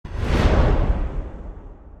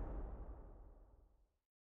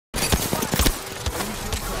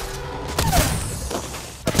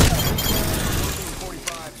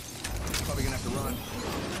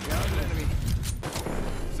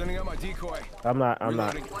I'm not.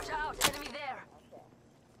 Watch out, enemy there.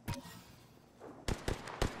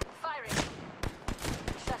 Firing.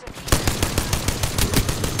 Shut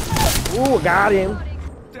it. Ooh, got him.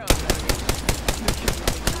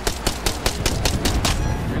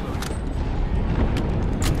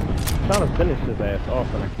 I'm trying to finish his ass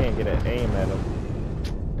off and I can't get an aim at him.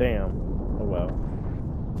 Damn. Oh well.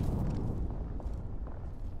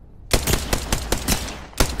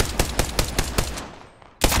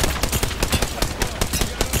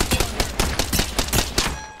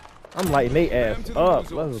 I'm lighting they ass up.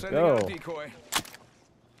 Let's go.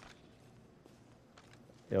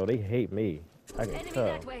 Yo, they hate me. I can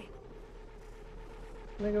tell.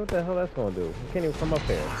 Nigga, what the hell that's gonna do? You can't even come up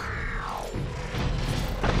here.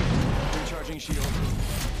 Recharging shield.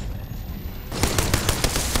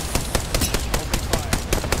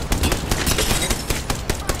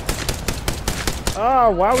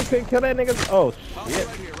 Oh, why we couldn't kill that nigga? Oh shit.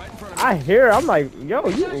 I hear. I'm like, yo,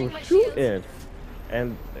 you was shooting.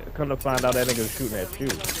 And come to find out that nigga was shooting at you.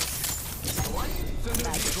 Wait,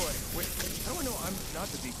 how do I know I'm not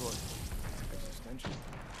the decoy? Extension.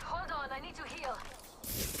 Hold on, I need to heal.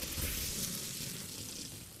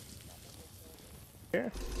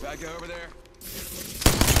 Here. Bad guy over there.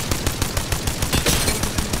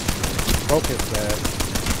 Focus, man.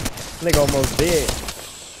 Nigga almost dead.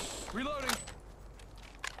 Reloading.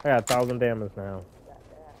 I got 1,000 damage now.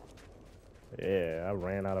 Yeah, I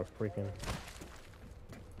ran out of freaking.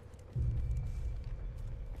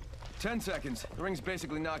 10 seconds. The ring's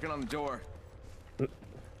basically knocking on the door.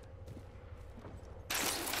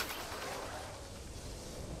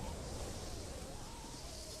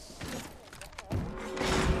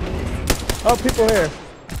 Oh, people here.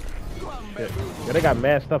 Shit. Yeah, they got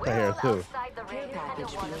mad stuff in here too.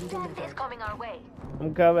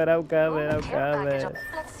 I'm coming.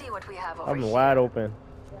 Let's see what we have over I'm here. wide open.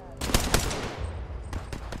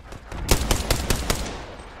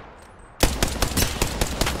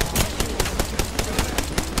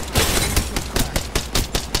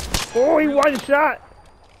 Oh, he one shot.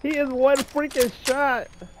 He is one freaking shot.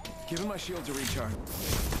 Giving my shield to recharge.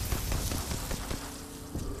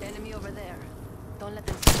 Enemy over there. Don't let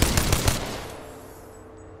them.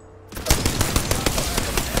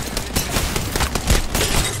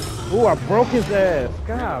 Ooh, I broke his ass.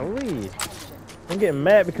 Golly. I'm getting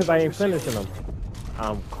mad because I ain't finishing him.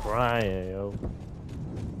 I'm crying, yo.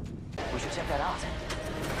 We should check that out.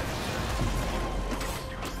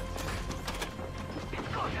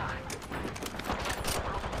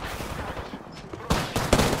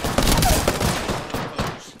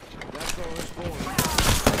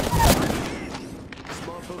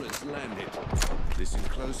 Smart bullets landed. Listen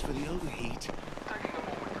close for the overheat. Taking a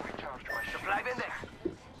moment to recharge my supply bin there.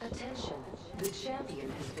 Attention, the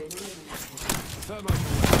champion has been eliminated. Thermite.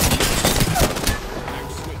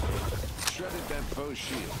 Shredded that foe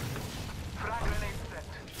shield. Frag grenade set.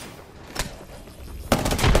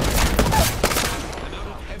 And out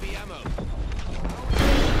of heavy ammo.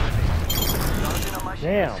 Launching on my shield.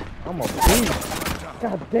 Damn, I'm a beast.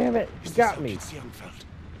 God damn it, he got me.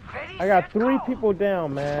 I got 3 people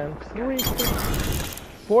down, man.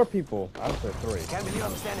 4 people. I said 3. Can't believe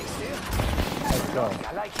I'm standing still. Let's go.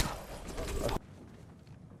 I like you.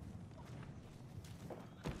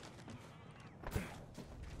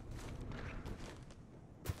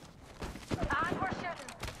 And we're shooting.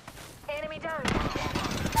 Enemy down.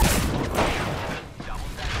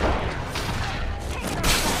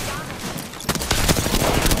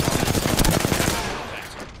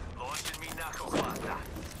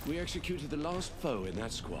 We executed the last foe in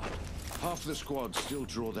that squad. Half the squad still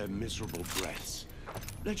draw their miserable breaths.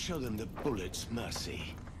 Let's show them the bullet's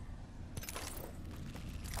mercy.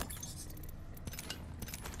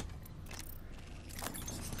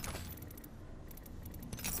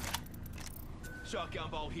 Shotgun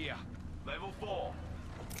bolt here. Level 4.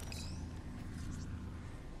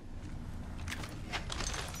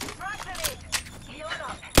 Frag grenade. Heal it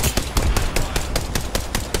up.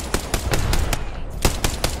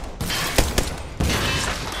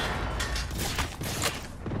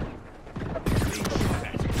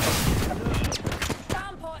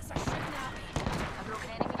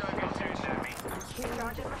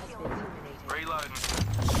 Reloading.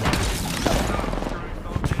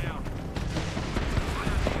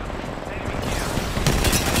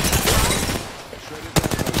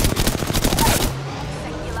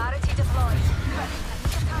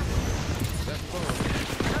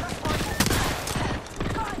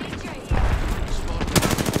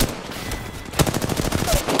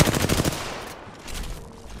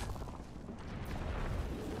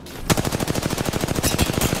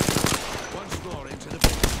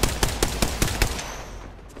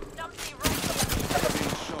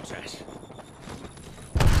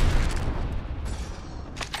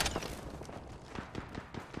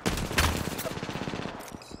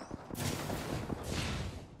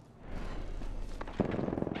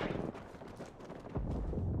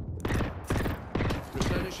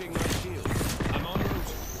 Replenishing my shields. I'm en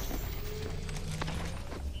route.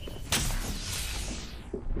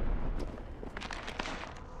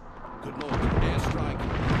 Good lord, airstrike.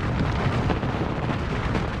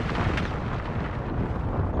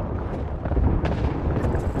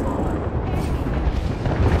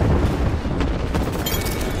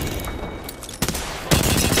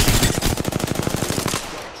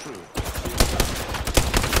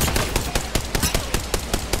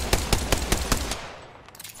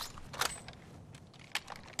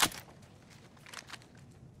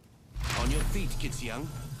 On your feet, kids young.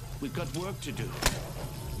 We've got work to do.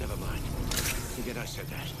 Never mind. Forget I said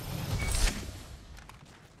that.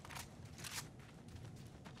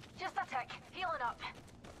 Just a tick. Healing up.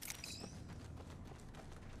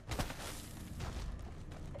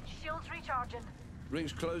 Shields recharging.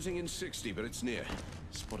 Ring's closing in 60, but it's near.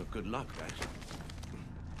 Spot of good luck, that.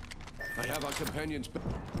 I have our companions.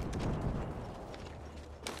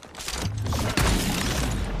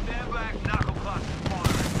 Stand back, knuckle clutch,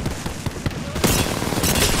 fire.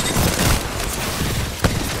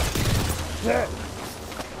 Shit.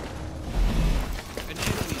 An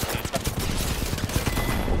enemy's hit.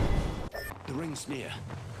 The ring's near.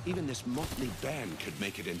 Even this motley band could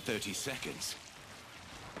make it in 30 seconds.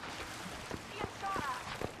 Being shot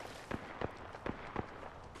at.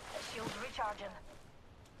 Shields recharging.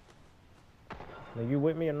 Are you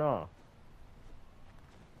with me or not?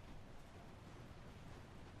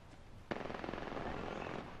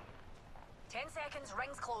 Ten seconds,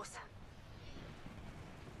 rings close.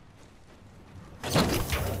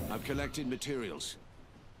 I've collected materials.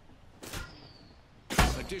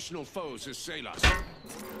 Additional foes assail us.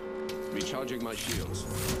 Recharging my shields.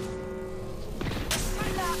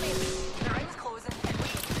 Shoot at me. The ring's closing.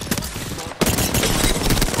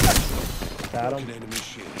 Got Broken him. enemy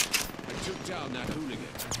shield. I took down that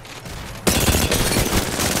hooligan.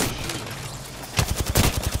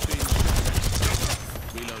 Being shot.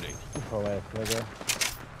 Reloading. Oh, ass nigga.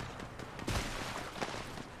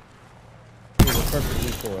 He was perfect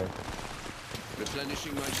decoy.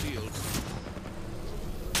 Replenishing my shields.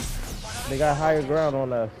 They got higher ground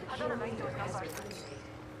on us. I don't mind those numbers.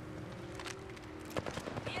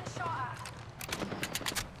 Being shot at.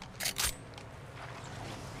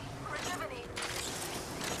 Rejuvenate.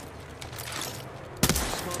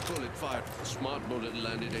 Smart bullet fired. Smart bullet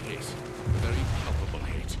landed a hit. Very palpable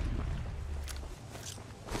hit.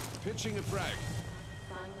 Pitching a frag.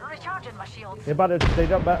 Recharging my shields. They're about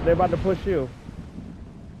to push you.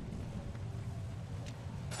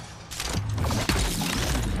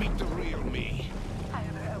 Meet the real me. How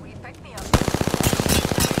about a wee pick-me-up?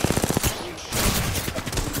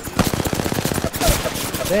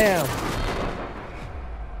 Damn.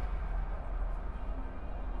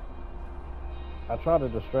 I tried to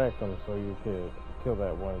distract them so you could kill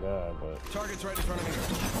that one guy, but Target's right in front of me.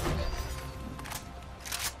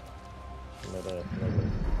 you know, that nigga.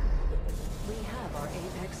 We have our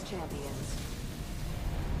Apex champions.